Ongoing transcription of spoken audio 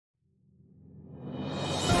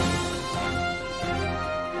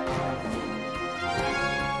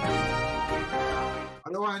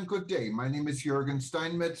and good day. My name is Jürgen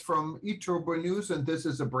Steinmetz from eTurboNews, and this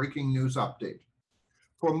is a breaking news update.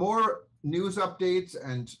 For more news updates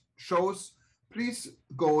and shows, please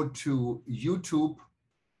go to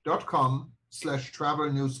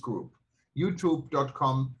youtube.com/travel news group.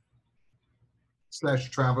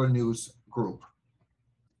 youtube.com/travel news group.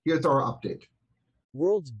 Here's our update.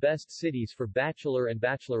 World's best cities for bachelor and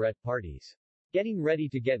bachelorette parties. Getting ready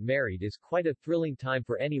to get married is quite a thrilling time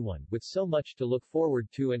for anyone, with so much to look forward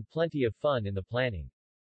to and plenty of fun in the planning.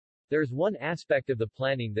 There's one aspect of the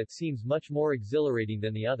planning that seems much more exhilarating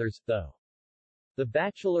than the others, though. The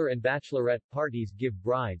bachelor and bachelorette parties give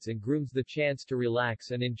brides and grooms the chance to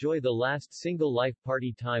relax and enjoy the last single-life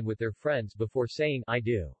party time with their friends before saying, "I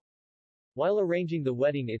do." While arranging the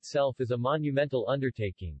wedding itself is a monumental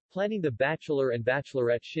undertaking, planning the bachelor and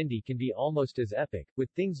bachelorette shindy can be almost as epic, with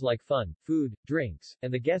things like fun, food, drinks,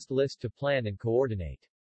 and the guest list to plan and coordinate.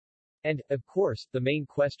 And, of course, the main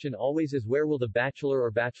question always is, where will the bachelor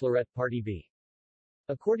or bachelorette party be?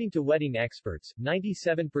 According to wedding experts,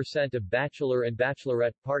 97% of bachelor and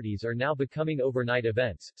bachelorette parties are now becoming overnight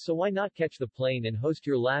events, so why not catch the plane and host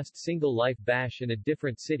your last single-life bash in a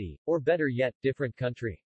different city, or better yet, different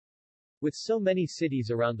country? With so many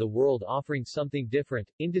cities around the world offering something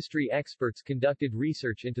different, industry experts conducted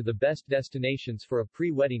research into the best destinations for a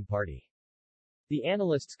pre-wedding party. The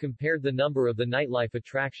analysts compared the number of the nightlife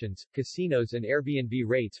attractions, casinos and Airbnb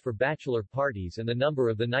rates for bachelor parties and the number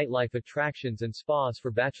of the nightlife attractions and spas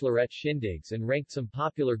for bachelorette shindigs and ranked some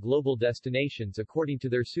popular global destinations according to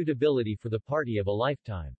their suitability for the party of a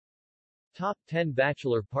lifetime. Top 10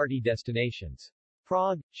 Bachelor Party Destinations.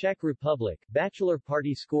 Prague, Czech Republic, bachelor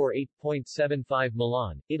party score 8.75.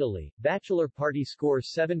 Milan, Italy, bachelor party score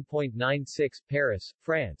 7.96. Paris,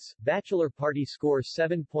 France, bachelor party score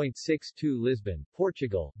 7.62. Lisbon,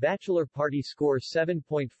 Portugal, bachelor party score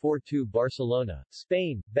 7.42. Barcelona,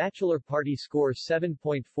 Spain, bachelor party score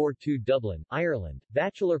 7.42. Dublin, Ireland,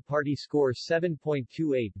 bachelor party score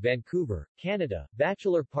 7.28. Vancouver, Canada,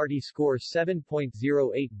 bachelor party score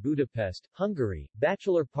 7.08. Budapest, Hungary,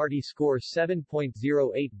 bachelor party score 7.08.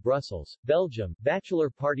 Brussels, Belgium,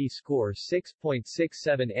 bachelor party score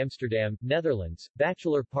 6.67. Amsterdam, Netherlands,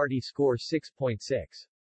 bachelor party score 6.6.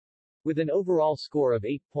 With an overall score of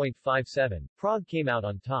 8.57, Prague came out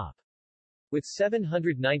on top. With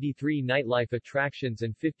 793 nightlife attractions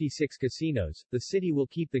and 56 casinos, the city will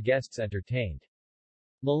keep the guests entertained.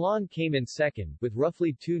 Milan came in second, with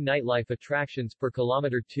roughly 2 nightlife attractions per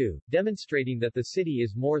kilometer 2, demonstrating that the city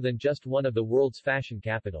is more than just one of the world's fashion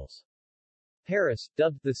capitals. Paris,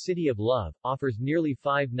 dubbed the City of Love, offers nearly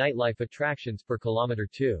 5 nightlife attractions per kilometer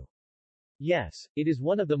 2. Yes, it is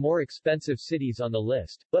one of the more expensive cities on the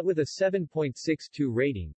list, but with a 7.62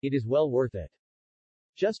 rating, it is well worth it.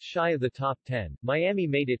 Just shy of the top 10, Miami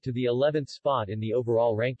made it to the 11th spot in the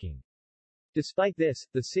overall ranking. Despite this,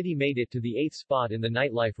 the city made it to the 8th spot in the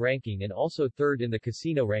nightlife ranking and also 3rd in the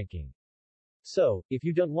casino ranking. So, if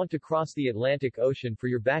you don't want to cross the Atlantic Ocean for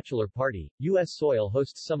your bachelor party, U.S. soil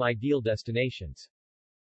hosts some ideal destinations.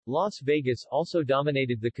 Las Vegas also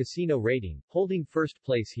dominated the casino rating, holding first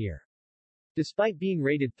place here. Despite being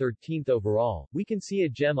rated 13th overall, we can see a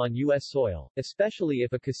gem on U.S. soil, especially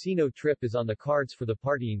if a casino trip is on the cards for the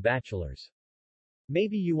partying bachelors.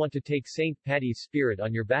 Maybe you want to take St. Paddy's spirit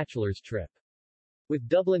on your bachelor's trip. With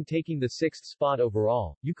Dublin taking the 6th spot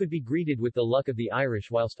overall, you could be greeted with the luck of the Irish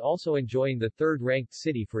whilst also enjoying the 3rd-ranked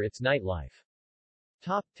city for its nightlife.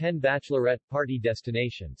 Top 10 Bachelorette Party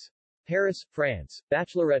Destinations. Paris, France,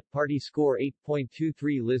 bachelorette party score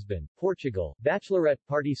 8.23. Lisbon, Portugal, bachelorette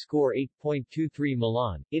party score 8.23.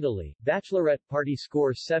 Milan, Italy, bachelorette party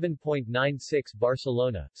score 7.96.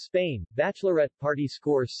 Barcelona, Spain, bachelorette party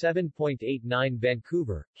score 7.89.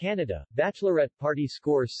 Vancouver, Canada, bachelorette party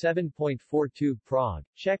score 7.42. Prague,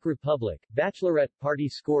 Czech Republic, bachelorette party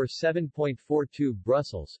score 7.42.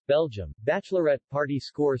 Brussels, Belgium, bachelorette party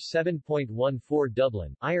score 7.14.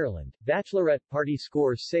 Dublin, Ireland, bachelorette party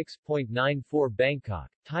score 6.94. Bangkok,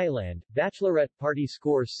 Thailand, bachelorette party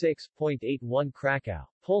score 6.81. Krakow,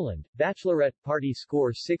 Poland, bachelorette party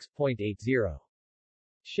score 6.80.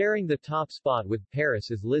 Sharing the top spot with Paris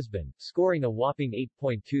is Lisbon, scoring a whopping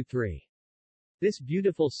 8.23. This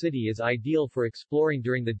beautiful city is ideal for exploring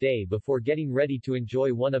during the day before getting ready to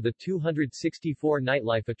enjoy one of the 264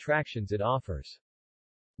 nightlife attractions it offers.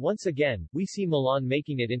 Once again, we see Milan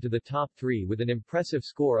making it into the top 3 with an impressive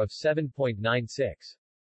score of 7.96.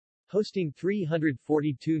 Hosting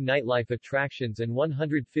 342 nightlife attractions and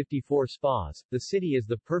 154 spas, the city is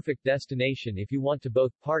the perfect destination if you want to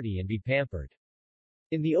both party and be pampered.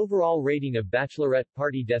 In the overall rating of bachelorette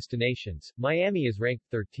party destinations, Miami is ranked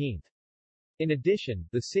 13th. In addition,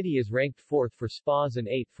 the city is ranked 4th for spas and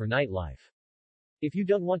 8th for nightlife. If you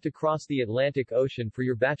don't want to cross the Atlantic Ocean for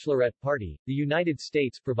your bachelorette party, the United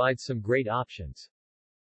States provides some great options.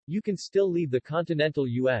 You can still leave the continental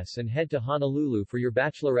U.S. and head to Honolulu for your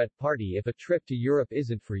bachelorette party if a trip to Europe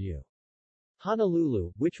isn't for you.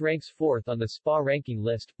 Honolulu, which ranks 4th on the spa ranking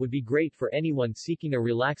list, would be great for anyone seeking a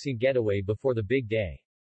relaxing getaway before the big day.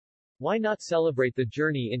 Why not celebrate the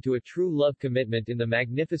journey into a true love commitment in the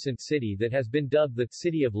magnificent city that has been dubbed the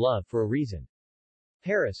City of Love for a reason?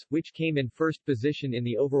 Paris, which came in first position in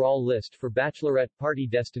the overall list for bachelorette party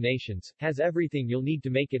destinations, has everything you'll need to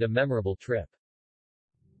make it a memorable trip.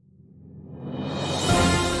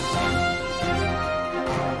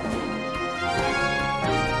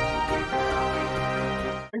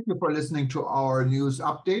 Thank you for listening to our news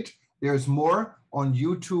update. There's more on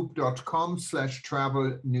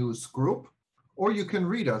youtube.com/travel news group, or you can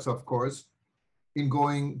read us, of course, in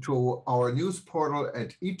going to our news portal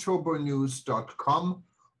at eTurboNews.com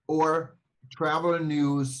or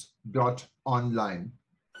travelnews.online.